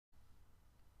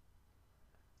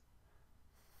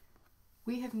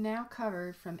We have now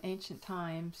covered from ancient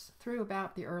times through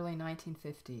about the early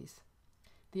 1950s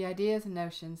the ideas and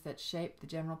notions that shaped the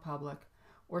general public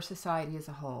or society as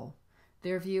a whole,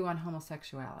 their view on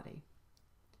homosexuality.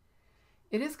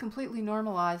 It is completely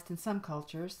normalized in some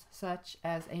cultures, such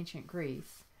as ancient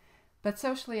Greece, but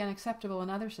socially unacceptable in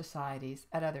other societies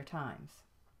at other times.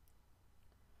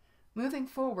 Moving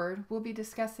forward, we'll be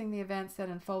discussing the events that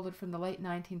unfolded from the late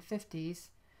 1950s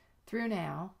through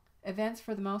now, events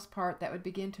for the most part that would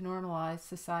begin to normalize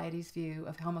society's view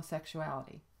of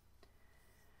homosexuality.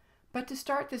 But to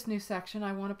start this new section,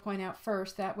 I want to point out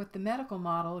first that with the medical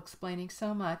model explaining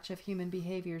so much of human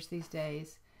behaviors these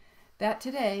days, that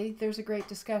today there's a great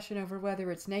discussion over whether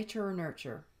it's nature or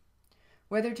nurture,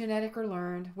 whether genetic or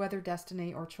learned, whether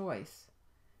destiny or choice.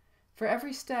 For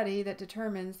every study that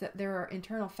determines that there are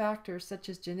internal factors such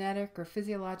as genetic or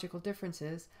physiological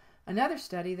differences, another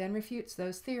study then refutes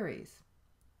those theories.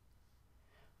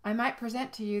 I might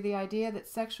present to you the idea that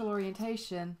sexual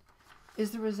orientation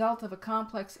is the result of a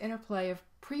complex interplay of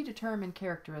predetermined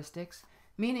characteristics,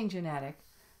 meaning genetic,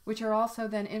 which are also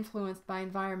then influenced by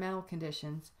environmental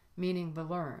conditions, meaning the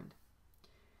learned.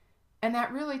 And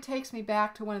that really takes me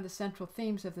back to one of the central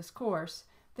themes of this course,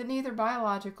 that neither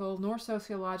biological nor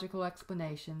sociological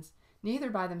explanations, neither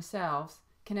by themselves,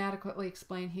 can adequately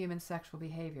explain human sexual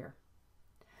behavior.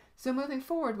 So moving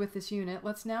forward with this unit,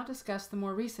 let's now discuss the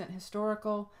more recent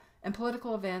historical and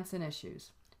political events and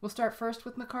issues. We'll start first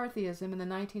with McCarthyism in the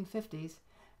 1950s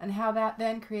and how that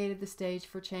then created the stage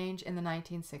for change in the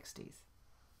 1960s.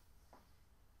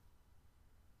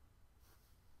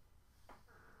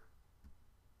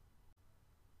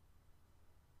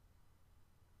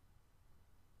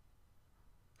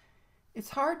 It's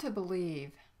hard to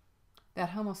believe that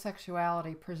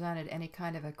homosexuality presented any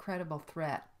kind of a credible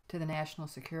threat to the national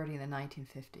security in the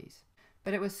 1950s.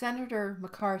 But it was Senator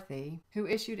McCarthy who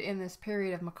issued in this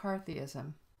period of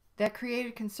McCarthyism that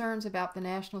created concerns about the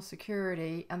national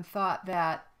security and thought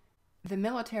that the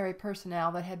military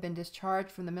personnel that had been discharged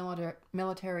from the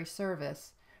military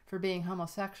service for being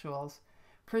homosexuals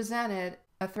presented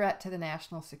a threat to the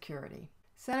national security.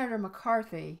 Senator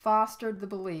McCarthy fostered the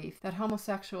belief that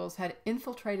homosexuals had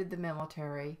infiltrated the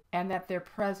military and that their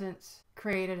presence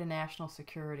created a national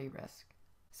security risk.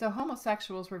 So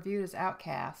homosexuals were viewed as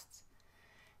outcasts,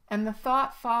 and the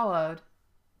thought followed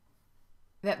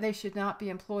that they should not be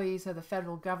employees of the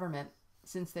federal government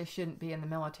since they shouldn't be in the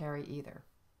military either.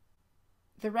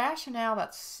 The rationale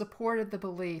that supported the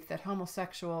belief that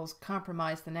homosexuals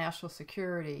compromised the national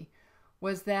security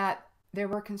was that there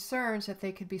were concerns that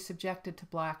they could be subjected to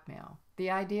blackmail.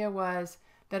 The idea was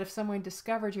that if someone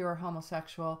discovered you were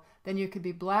homosexual, then you could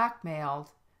be blackmailed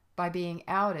by being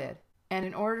outed, and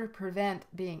in order to prevent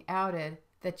being outed,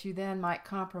 that you then might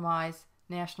compromise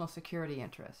national security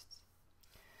interests.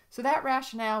 So that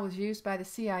rationale was used by the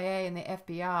CIA and the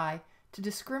FBI to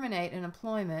discriminate in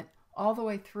employment all the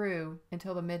way through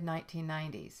until the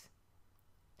mid-1990s.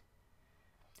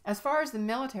 As far as the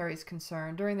military is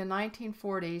concerned, during the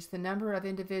 1940s, the number of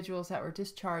individuals that were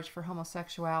discharged for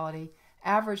homosexuality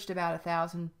averaged about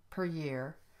 1,000 per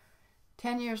year.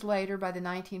 10 years later, by the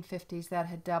 1950s, that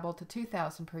had doubled to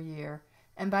 2,000 per year,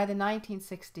 and by the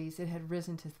 1960s, it had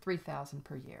risen to 3,000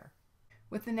 per year.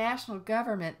 With the national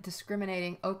government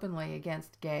discriminating openly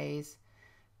against gays,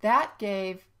 that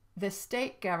gave the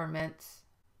state governments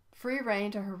free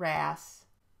rein to harass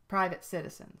private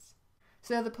citizens.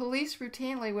 So the police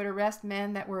routinely would arrest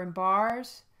men that were in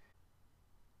bars.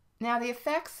 Now, the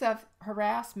effects of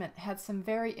harassment had some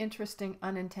very interesting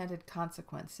unintended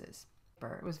consequences.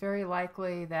 It was very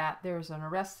likely that there was an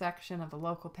arrest section of the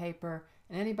local paper,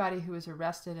 and anybody who was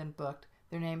arrested and booked,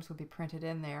 their names would be printed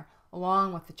in there,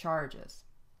 along with the charges.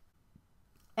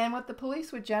 And what the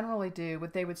police would generally do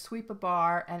was they would sweep a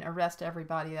bar and arrest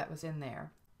everybody that was in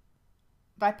there.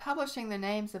 By publishing the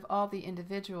names of all the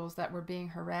individuals that were being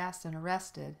harassed and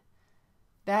arrested,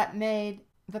 that made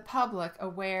the public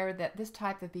aware that this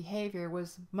type of behavior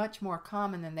was much more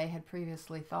common than they had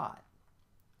previously thought.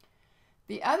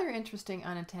 The other interesting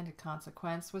unintended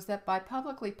consequence was that by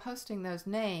publicly posting those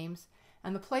names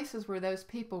and the places where those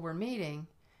people were meeting,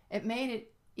 it made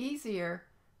it easier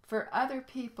for other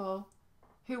people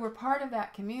who were part of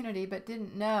that community but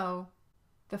didn't know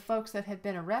the folks that had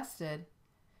been arrested.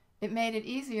 It made it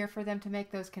easier for them to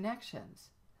make those connections.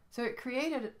 So it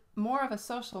created more of a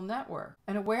social network,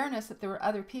 an awareness that there were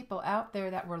other people out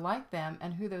there that were like them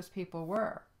and who those people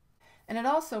were. And it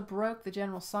also broke the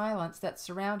general silence that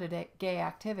surrounded gay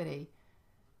activity.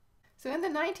 So in the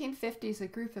 1950s, a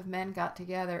group of men got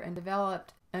together and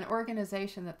developed an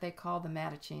organization that they called the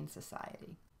Mattachine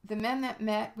Society. The men that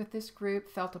met with this group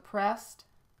felt oppressed.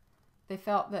 They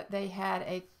felt that they had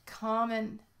a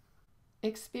common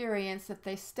experience that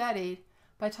they studied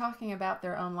by talking about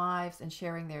their own lives and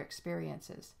sharing their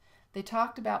experiences. They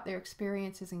talked about their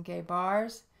experiences in gay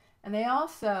bars, and they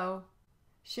also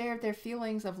shared their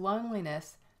feelings of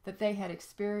loneliness that they had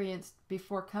experienced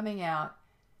before coming out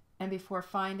and before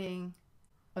finding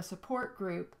a support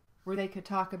group where they could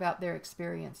talk about their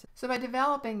experiences. So by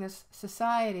developing this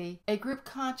society, a group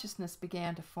consciousness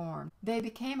began to form. They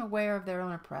became aware of their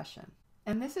own oppression.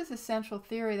 And this is a central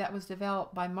theory that was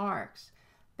developed by Marx,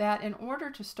 that in order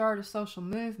to start a social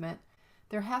movement,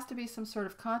 there has to be some sort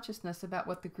of consciousness about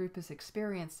what the group is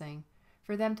experiencing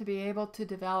for them to be able to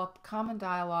develop common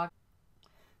dialogue.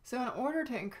 So in order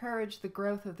to encourage the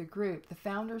growth of the group, the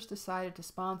founders decided to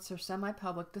sponsor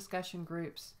semi-public discussion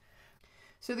groups.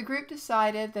 So the group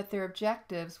decided that their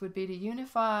objectives would be to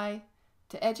unify,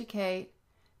 to educate,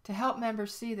 to help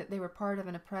members see that they were part of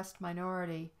an oppressed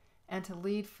minority, and to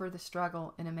lead for the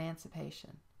struggle in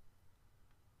emancipation.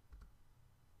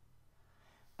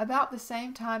 About the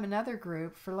same time, another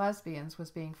group for lesbians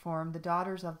was being formed, the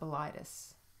Daughters of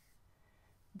Bilitus.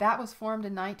 That was formed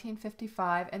in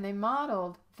 1955, and they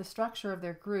modeled the structure of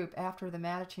their group after the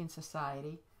Mattachine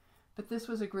Society, but this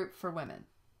was a group for women.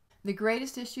 The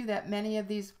greatest issue that many of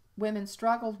these women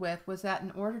struggled with was that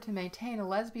in order to maintain a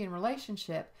lesbian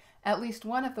relationship, at least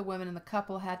one of the women in the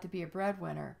couple had to be a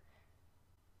breadwinner.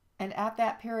 And at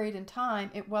that period in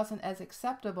time, it wasn't as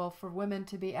acceptable for women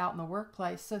to be out in the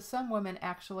workplace, so some women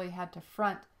actually had to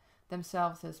front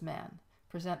themselves as men,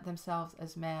 present themselves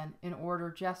as men, in order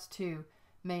just to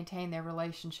maintain their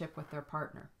relationship with their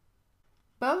partner.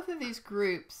 Both of these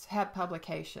groups had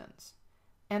publications,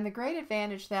 and the great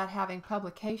advantage that having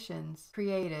publications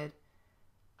created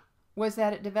was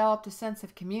that it developed a sense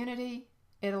of community,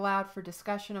 it allowed for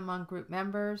discussion among group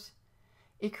members,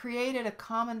 it created a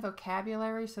common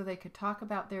vocabulary so they could talk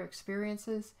about their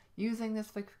experiences using this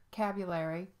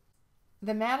vocabulary.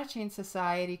 The Mattachine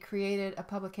Society created a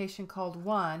publication called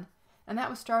One, and that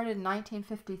was started in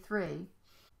 1953.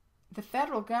 The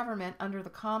federal government, under the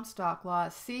Comstock Law,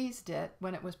 seized it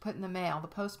when it was put in the mail. The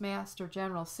Postmaster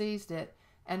General seized it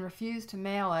and refused to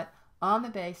mail it on the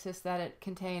basis that it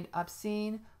contained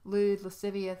obscene, lewd,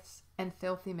 lascivious, and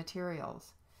filthy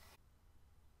materials.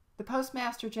 The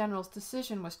Postmaster General's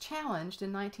decision was challenged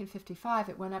in 1955.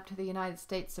 It went up to the United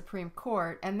States Supreme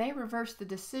Court, and they reversed the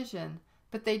decision,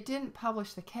 but they didn't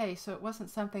publish the case, so it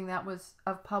wasn't something that was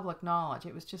of public knowledge.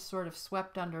 It was just sort of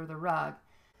swept under the rug.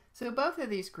 So both of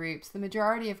these groups, the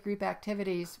majority of group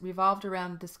activities revolved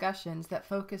around discussions that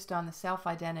focused on the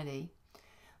self-identity.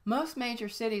 Most major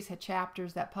cities had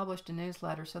chapters that published a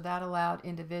newsletter, so that allowed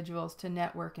individuals to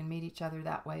network and meet each other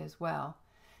that way as well.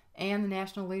 And the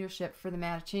national leadership for the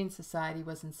Mattachine Society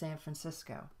was in San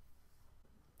Francisco.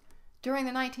 During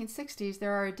the 1960s,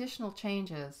 there are additional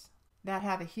changes that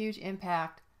have a huge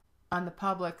impact on the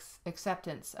public's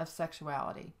acceptance of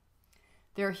sexuality.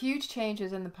 There are huge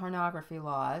changes in the pornography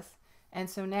laws, and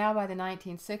so now by the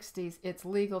 1960s, it's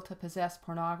legal to possess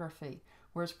pornography,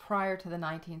 whereas prior to the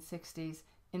 1960s,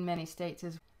 in many states,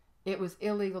 it was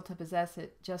illegal to possess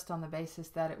it just on the basis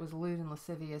that it was lewd and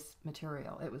lascivious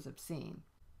material. It was obscene.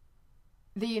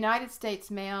 The United States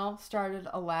mail started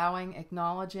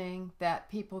acknowledging that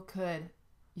people could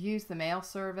use the mail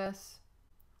service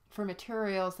for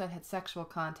materials that had sexual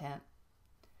content.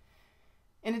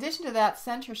 In addition to that,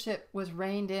 censorship was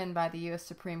reined in by the U.S.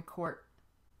 Supreme Court.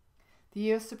 The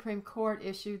U.S. Supreme Court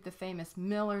issued the famous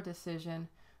Miller decision,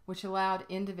 which allowed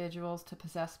individuals to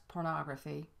possess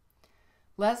pornography.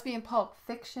 Lesbian pulp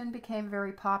fiction became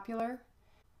very popular,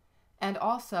 and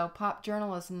also pop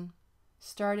journalism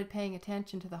started paying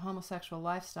attention to the homosexual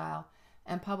lifestyle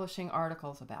and publishing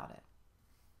articles about it.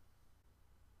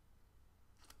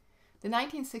 The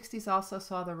 1960s also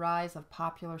saw the rise of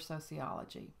popular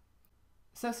sociology.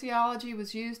 Sociology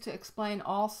was used to explain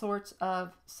all sorts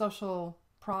of social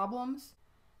problems.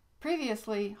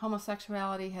 Previously,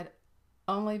 homosexuality had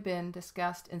only been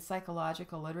discussed in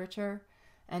psychological literature,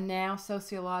 and now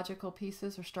sociological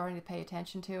pieces are starting to pay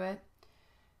attention to it.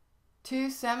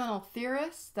 Two seminal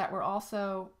theorists that were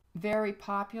also very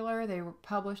popular, they were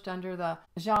published under the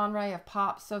genre of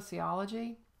pop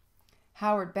sociology.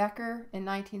 Howard Becker in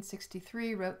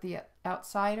 1963 wrote The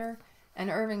Outsider, and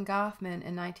Irving Goffman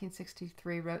in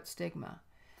 1963 wrote Stigma.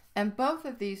 And both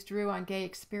of these drew on gay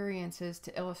experiences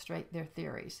to illustrate their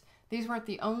theories. These weren't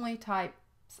the only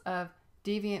types of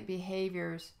deviant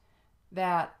behaviors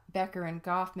that Becker and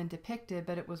Goffman depicted,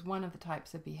 but it was one of the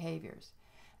types of behaviors.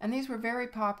 And these were very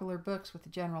popular books with the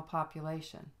general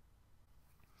population.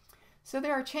 So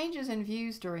there are changes in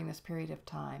views during this period of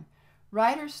time.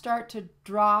 Writers start to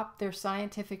drop their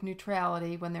scientific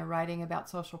neutrality when they're writing about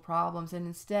social problems, and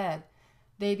instead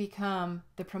they become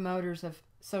the promoters of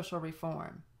social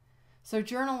reform. So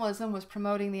journalism was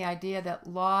promoting the idea that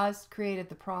laws created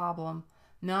the problem,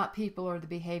 not people or the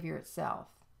behavior itself.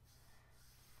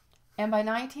 And by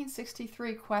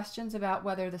 1963, questions about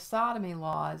whether the sodomy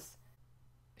laws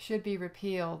should be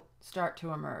repealed start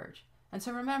to emerge. And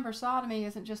so remember, sodomy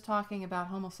isn't just talking about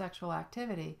homosexual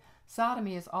activity.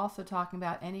 Sodomy is also talking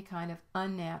about any kind of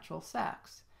unnatural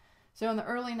sex. So in the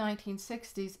early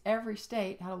 1960s, every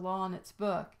state had a law in its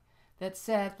book that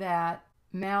said that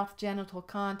mouth genital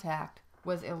contact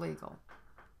was illegal.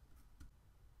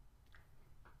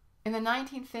 In the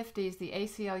 1950s, the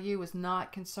ACLU was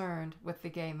not concerned with the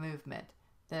gay movement.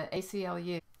 The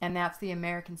ACLU, and that's the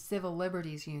American Civil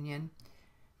Liberties Union,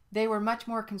 they were much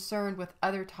more concerned with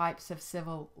other types of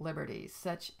civil liberties,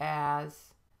 such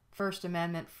as First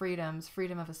Amendment freedoms,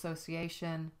 freedom of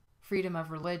association, freedom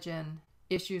of religion,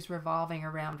 issues revolving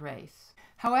around race.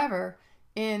 However,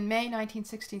 in May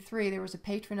 1963, there was a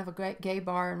patron of a gay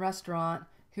bar and restaurant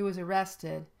who was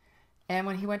arrested, and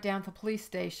when he went down to the police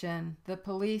station, the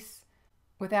police,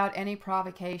 without any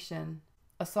provocation,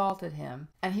 assaulted him,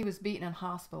 and he was beaten and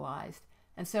hospitalized.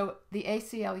 And so the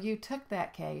ACLU took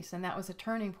that case, and that was a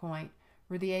turning point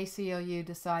where the ACLU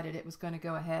decided it was going to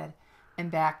go ahead and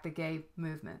back the gay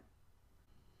movement.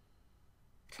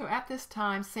 So at this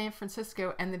time, San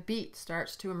Francisco and the Beat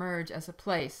starts to emerge as a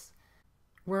place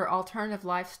where alternative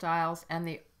lifestyles and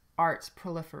the arts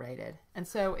proliferated. And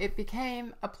so it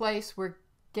became a place where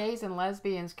gays and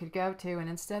lesbians could go to, and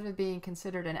instead of being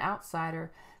considered an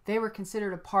outsider, they were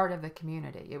considered a part of the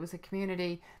community. It was a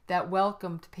community that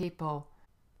welcomed people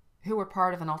who were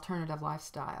part of an alternative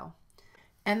lifestyle.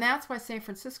 And that's why San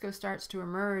Francisco starts to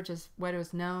emerge as what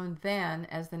was known then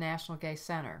as the National Gay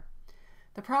Center.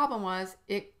 The problem was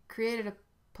it created a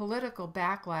political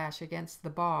backlash against the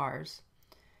bars.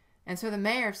 And so the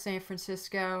mayor of San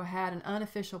Francisco had an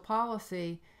unofficial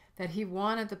policy that he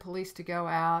wanted the police to go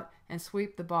out and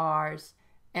sweep the bars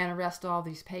and arrest all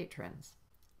these patrons.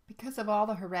 Because of all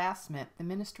the harassment, the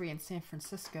ministry in San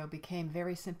Francisco became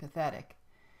very sympathetic.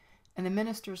 And the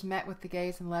ministers met with the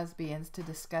gays and lesbians to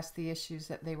discuss the issues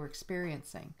that they were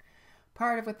experiencing.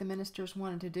 Part of what the ministers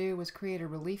wanted to do was create a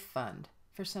relief fund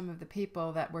for some of the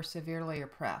people that were severely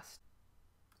oppressed.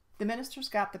 The ministers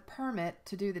got the permit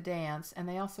to do the dance, and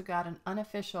they also got an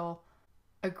unofficial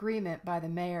agreement by the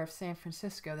mayor of San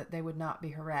Francisco that they would not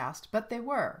be harassed, but they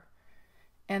were.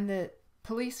 And the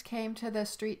police came to the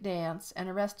street dance and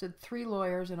arrested 3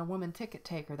 lawyers and a woman ticket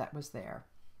taker that was there.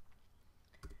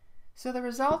 So the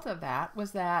result of that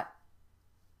was that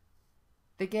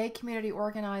the gay community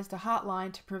organized a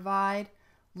hotline to provide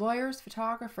lawyers,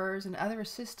 photographers, and other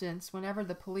assistants whenever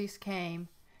the police came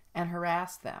and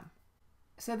harassed them.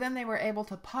 So then they were able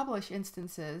to publish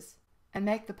instances and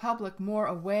make the public more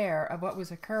aware of what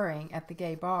was occurring at the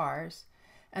gay bars,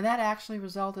 and that actually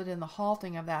resulted in the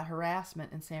halting of that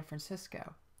harassment in San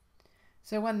Francisco.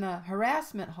 So when the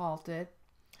harassment halted,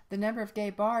 the number of gay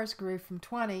bars grew from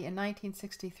 20 in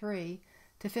 1963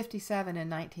 to 57 in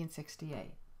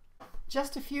 1968.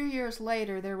 Just a few years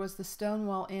later, there was the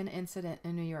Stonewall Inn incident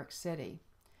in New York City.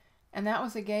 And that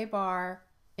was a gay bar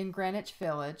in Greenwich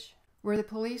Village where the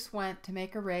police went to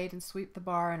make a raid and sweep the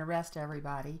bar and arrest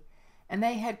everybody. And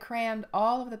they had crammed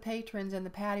all of the patrons in the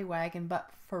paddy wagon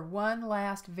but for one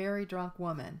last very drunk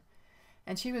woman.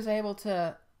 And she was able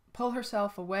to pull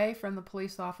herself away from the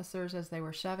police officers as they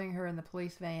were shoving her in the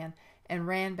police van and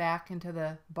ran back into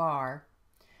the bar.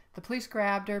 The police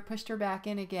grabbed her, pushed her back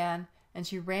in again, and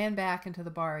she ran back into the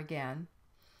bar again.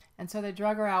 And so they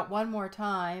drug her out one more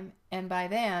time, and by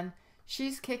then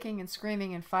she's kicking and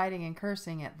screaming and fighting and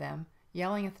cursing at them,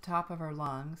 yelling at the top of her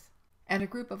lungs. And a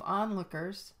group of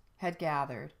onlookers had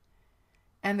gathered.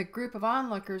 And the group of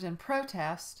onlookers, in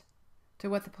protest to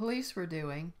what the police were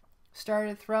doing,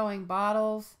 started throwing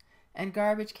bottles and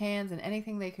garbage cans and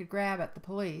anything they could grab at the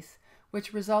police,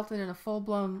 which resulted in a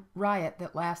full-blown riot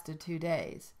that lasted 2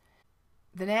 days.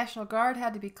 The National Guard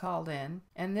had to be called in,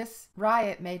 and this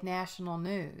riot made national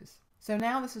news. So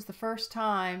now this is the first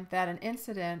time that an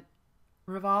incident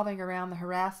revolving around the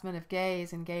harassment of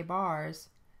gays in gay bars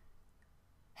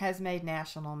has made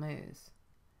national news.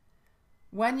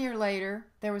 1 year later,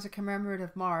 there was a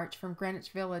commemorative march from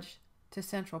Greenwich Village to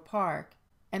Central Park,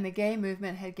 and the gay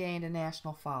movement had gained a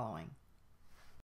national following.